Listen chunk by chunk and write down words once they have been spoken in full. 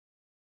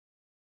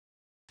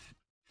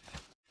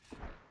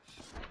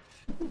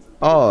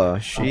Oh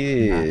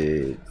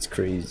shit, it's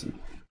crazy.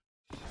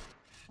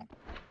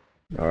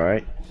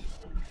 Alright.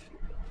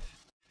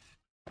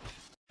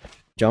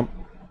 Jump.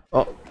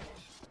 Oh.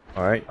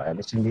 Alright.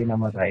 Alis hindi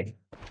namatay.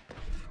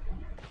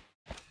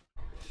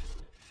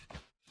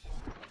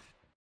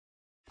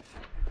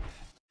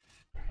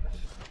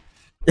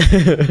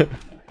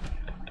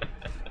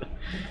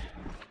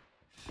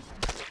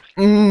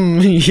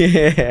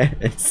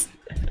 Yes.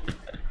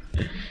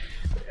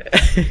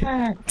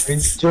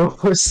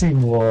 Juicy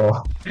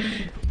mo.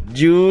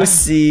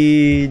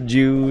 Juicy,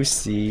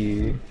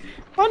 juicy.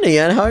 Paano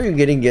yan? How are you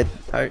getting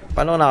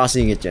paano ka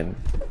nakasingit yan?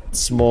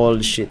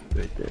 Small shit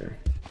right there.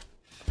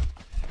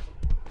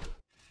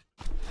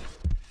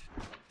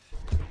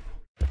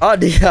 Oh,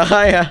 di ka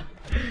kaya.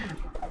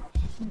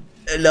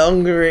 A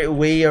long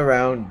way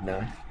around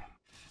na.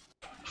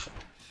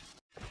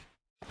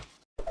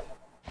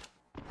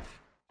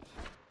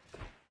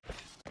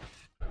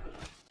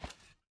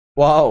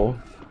 Wow.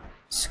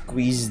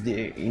 Squeeze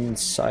the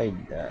inside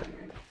that.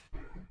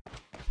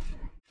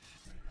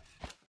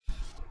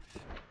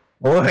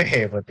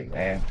 Uy, pati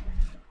na yan.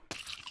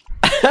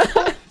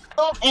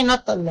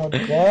 Ina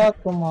talaga.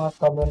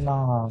 Tumatalo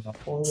na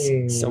ako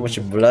eh. So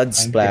much blood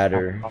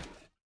splatter.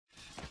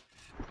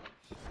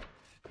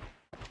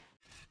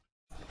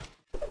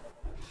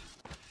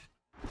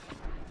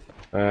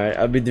 Alright,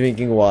 I'll be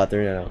drinking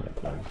water na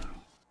lang.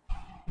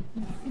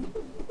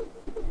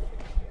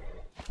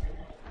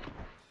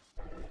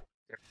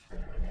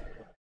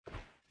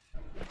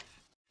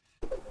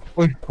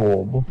 Uy,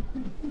 bobo.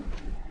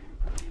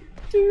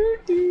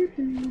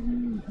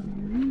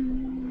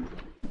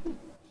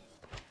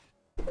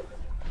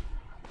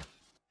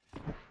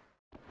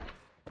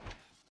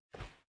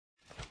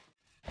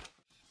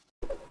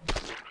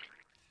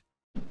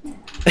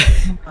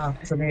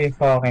 Actually,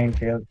 fucking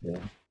killed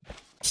yun.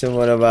 Gusto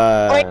mo na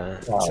ba?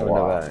 Gusto mo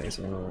na ba?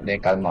 Hindi,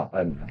 kalma.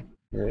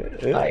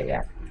 Ay,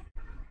 yan.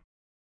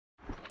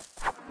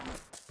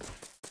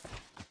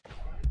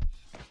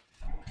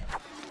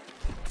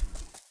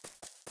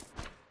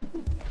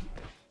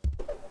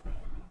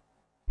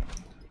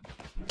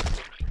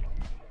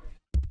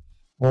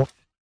 Oh,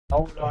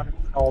 hold on.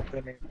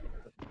 Open it.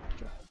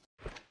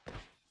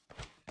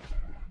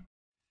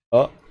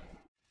 Oh.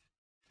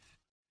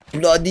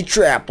 Bloody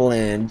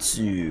Trapland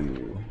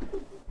 2.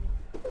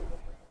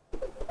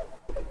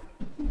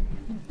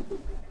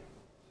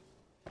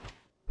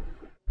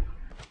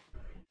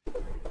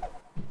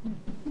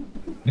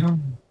 Oh,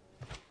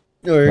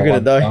 you're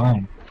gonna die.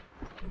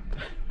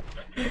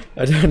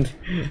 I don't.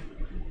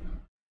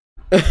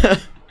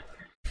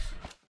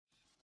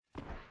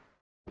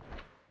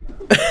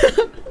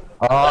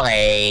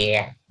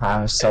 Okay.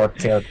 I'm so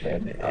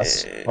tilted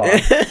as fuck.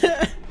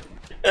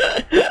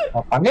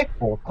 Kami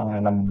putang na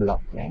ng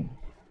block yan.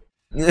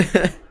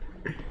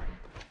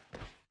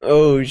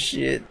 Oh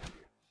shit.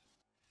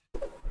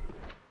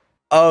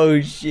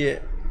 Oh shit.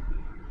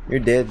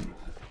 You're dead.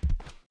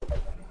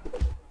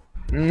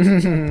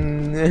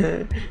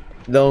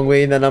 Long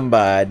way na ng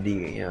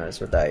body. Yeah,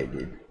 that's what I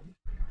did.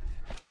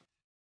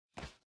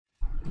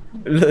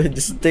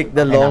 Just take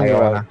the long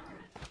route.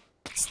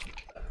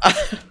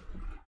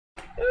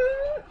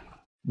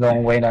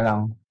 Long way na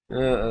lang.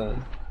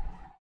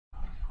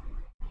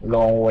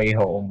 Long way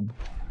home.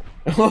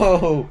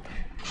 Oh,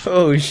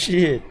 oh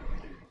shit.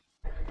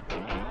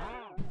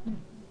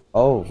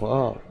 Oh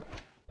wow.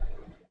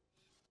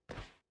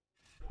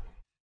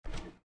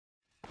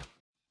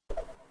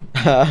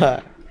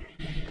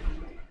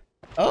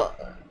 Oh.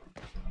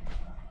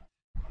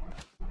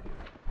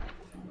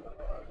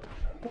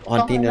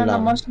 Konti na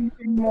lang.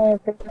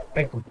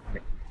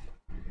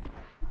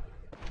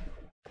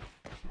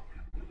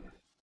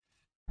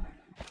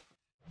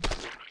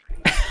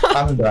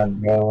 I'm done,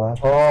 bro.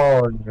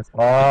 Oh,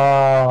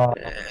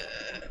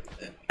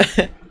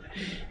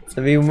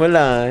 Sabihin mo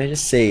lang,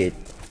 just say it.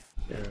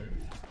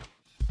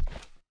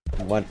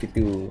 I want you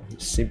to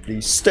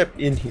simply step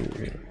in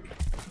here.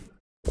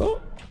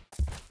 Oh.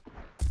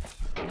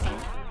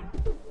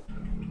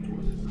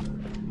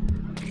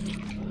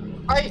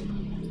 Ay!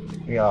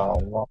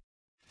 Yo,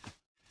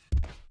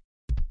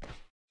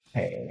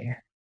 hey.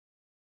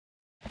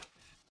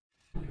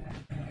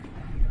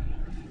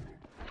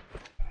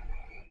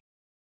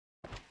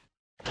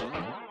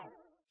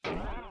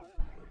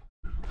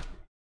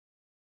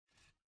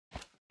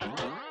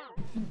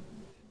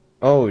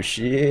 Oh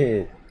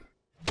shit.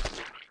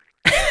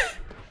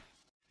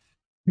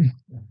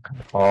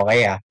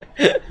 Okay ah.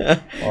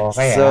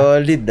 Okay ah.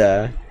 Solid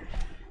ah.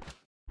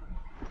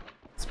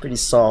 It's pretty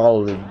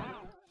solid.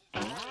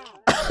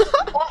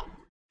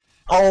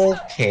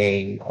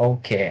 Okay,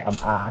 okay, I'm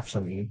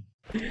actually.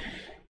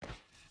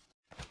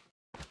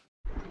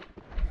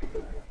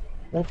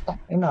 Puta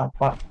ina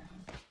pa.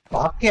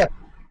 Bakit?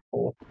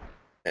 Oh.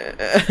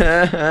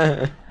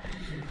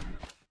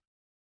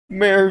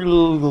 Merry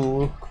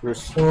little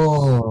Christmas.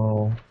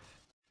 Oh.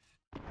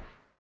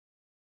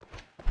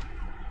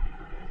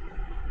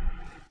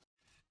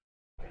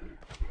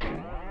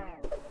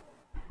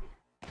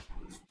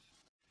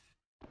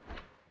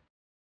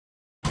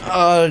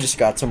 Oh, just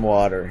got some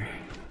water.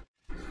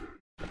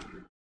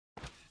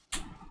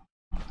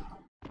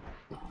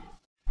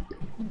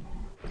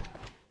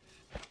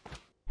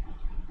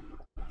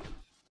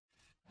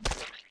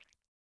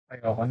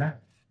 Ayoko na.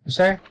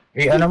 Sir,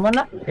 ano mo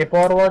na?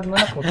 I-forward mo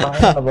na. Putang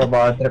ina,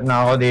 nababadrip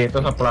na ako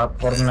dito sa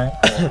platform na yun.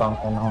 Putang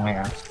ina ko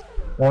ngayon.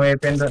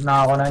 Pumipindot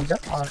na ako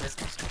nandiyan.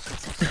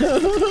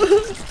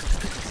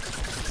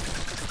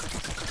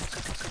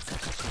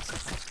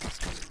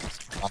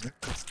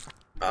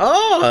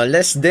 Oh,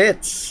 less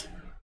deaths.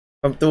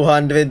 From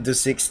 200 to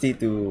 60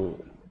 to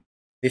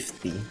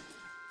 50.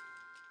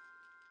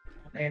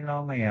 Ayun na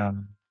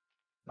ngayon.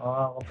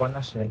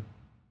 Nakakapanas eh.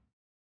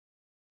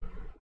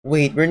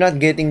 Wait, we're not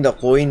getting the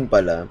coin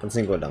pala.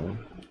 Pansin ko lang.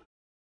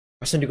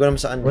 Kasi hindi ko alam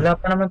saan. Wala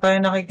pa naman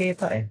tayo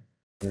nakikita eh.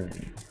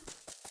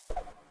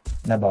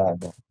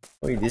 Nabago.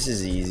 Wait, this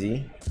is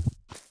easy.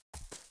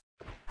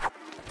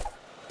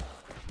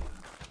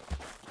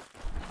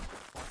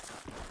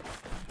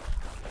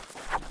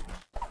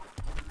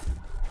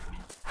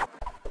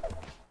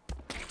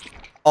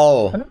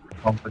 Oh. Ano?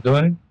 Ang pa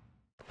doon?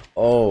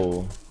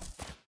 Oh.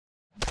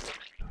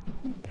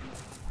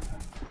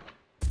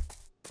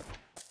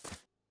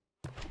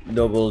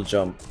 Double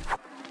jump.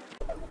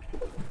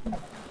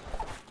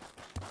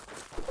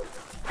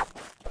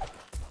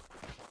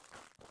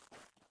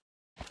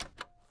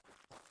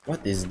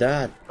 What is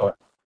that?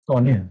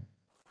 Ano yan?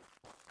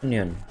 Ano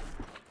yan?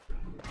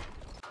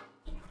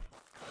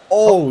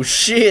 Oh,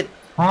 shit!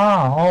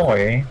 Ah,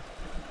 okay.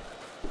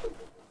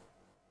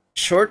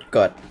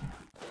 Shortcut.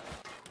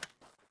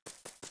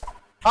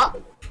 Ah!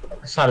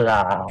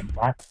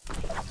 Salamat.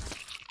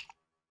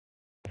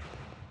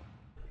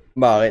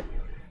 Bakit?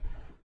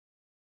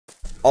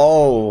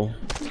 Oh.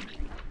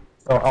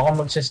 So,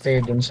 ako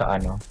magsistay dun sa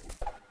ano.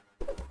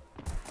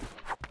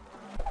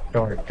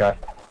 Shortcut.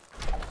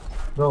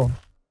 Go.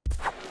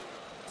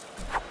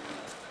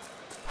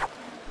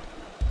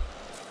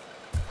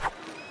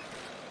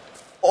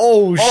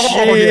 Oh,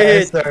 shit!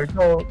 Yes, sir.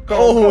 Go,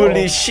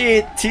 Holy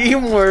shit!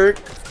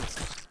 Teamwork!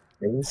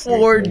 Basic,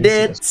 4 basic.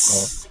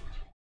 deaths!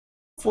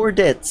 4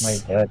 deaths! My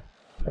God.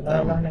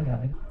 Wala lang na nga.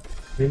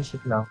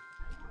 Basic lang.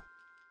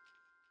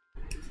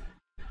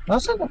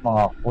 Nasaan ang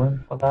mga coin?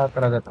 Wala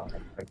talaga tayo.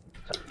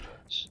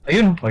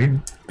 Ayun, ayun.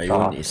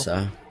 Ayun,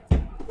 isa.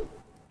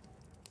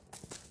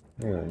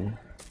 Ayun.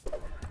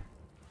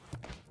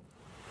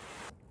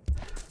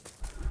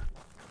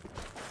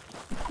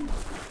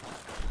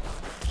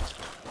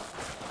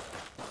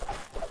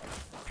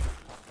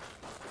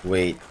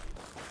 Wait.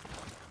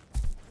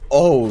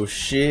 Oh,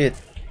 shit.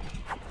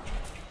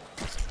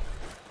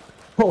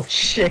 Oh,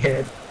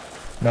 shit.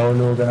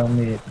 Nahulugan ng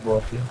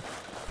meatball.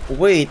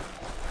 Wait.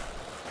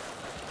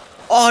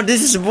 Oh,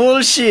 this is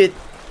bullshit.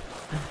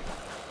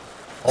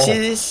 Oh.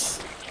 See this?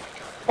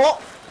 Oh!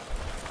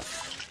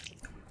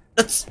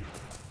 That's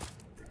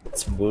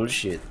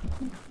bullshit.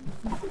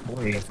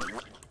 Boy.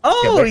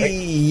 Oh,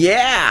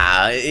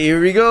 Yeah, yeah.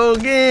 Here we go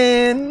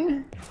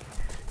again.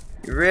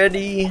 You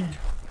ready?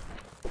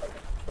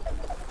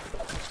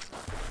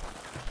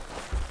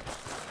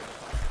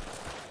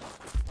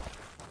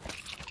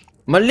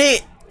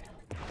 Mali!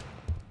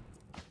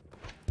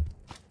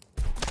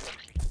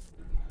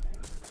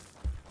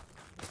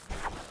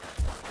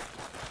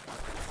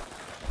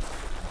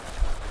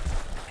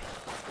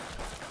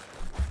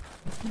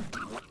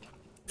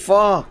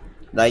 Fuck!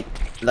 Light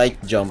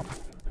jump.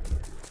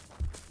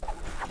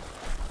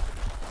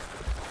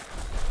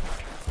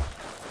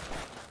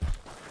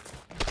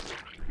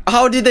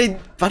 How did I...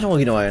 Paano ko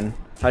ginawa yun?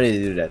 How did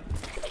I do that?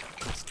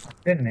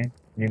 Yun eh.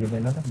 Hindi ko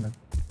din alam na.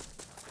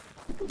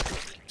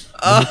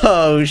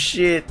 Oh,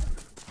 shit.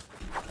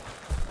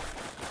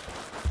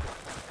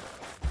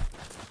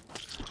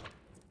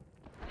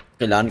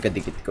 Kailangan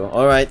kadikit ko.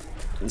 Alright.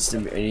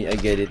 I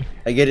get it.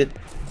 I get it.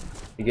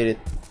 I get it.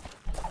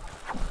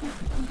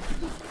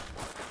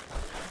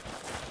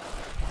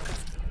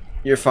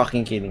 You're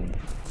fucking kidding me.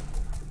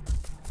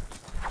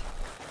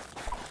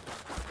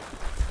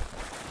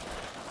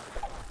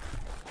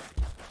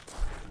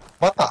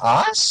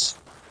 Mataas?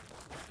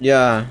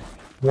 Yeah.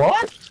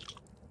 What?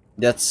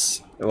 That's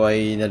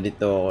why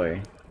nalito ako eh.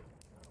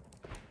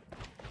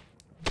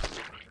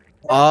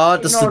 Oh,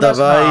 tas to the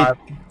right.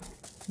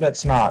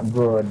 That's not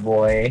good,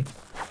 boy.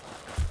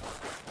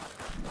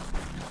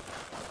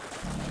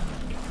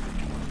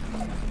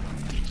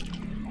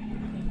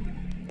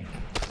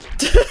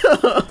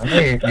 Ano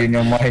eh, yun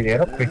yung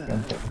mahirap eh.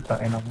 Yung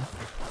putain mo.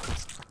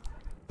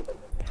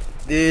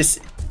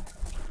 This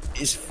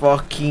is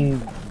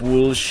fucking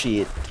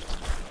bullshit.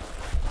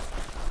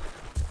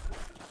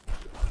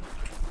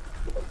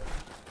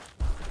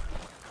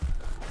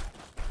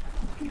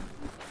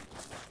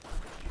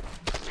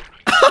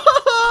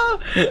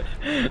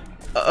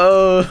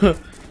 Oh.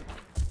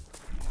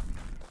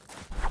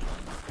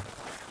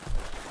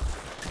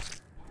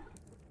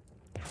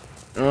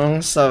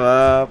 Ang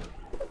sarap.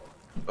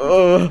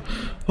 Oh.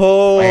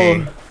 Oh.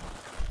 Hey.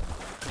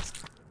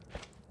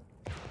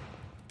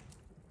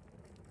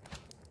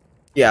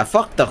 Yeah,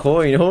 fuck the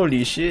coin.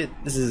 Holy shit.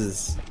 This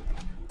is...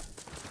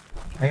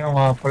 Ayun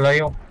nga pala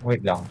yung... Wait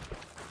lang.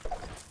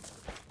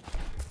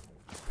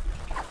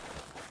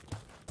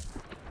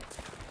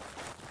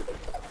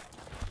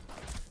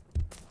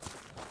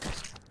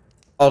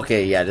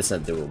 Okay, yeah, that's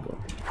not doable.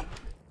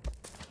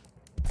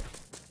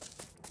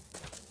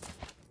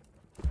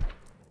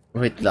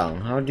 Wait lang,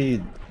 how do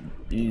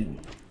you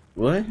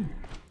what?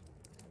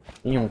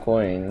 Yung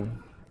coin.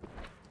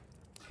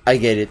 I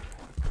get it.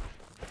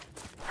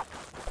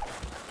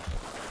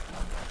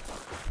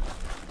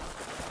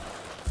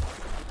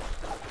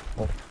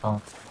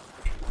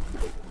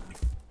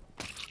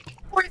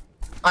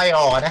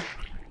 Ayoko na.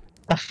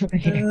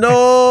 No!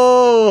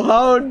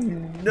 How?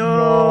 No!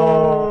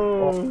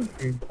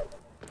 Okay.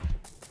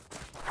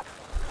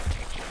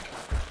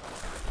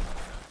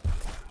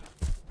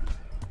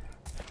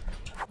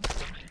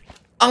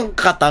 Ang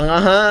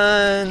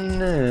katangahan!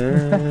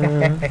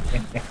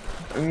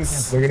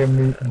 Look at the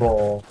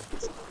meatball.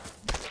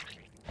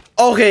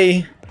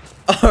 Okay.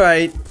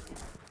 Alright.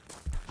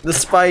 The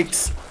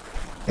spikes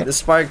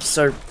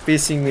are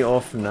pissing me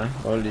off na.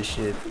 Holy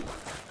shit.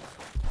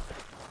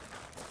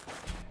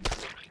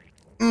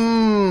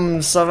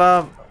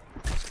 Sarap.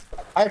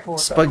 Ay,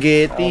 puta.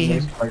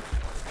 Spaghetti.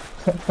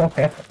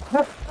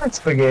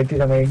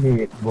 Spaghetti na may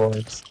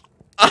meatballs.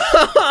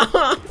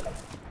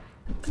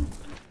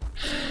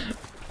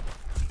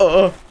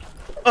 Oh.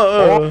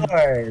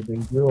 Okay,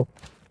 thank you.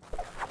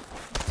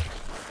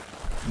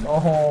 No.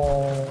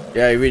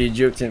 Yeah, I really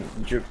juked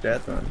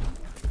that one.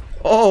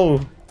 Oh.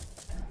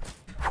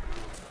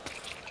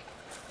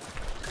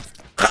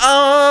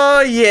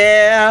 Oh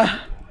yeah.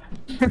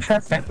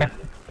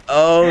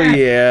 Oh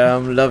yeah,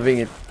 I'm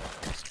loving it.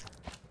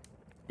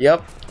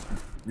 Yep.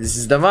 This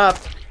is the map.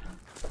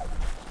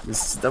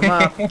 This is the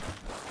map.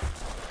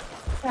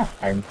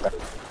 I'm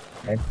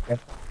okay.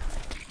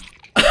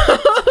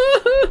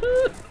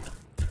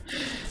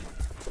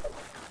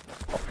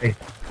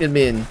 Get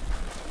me in.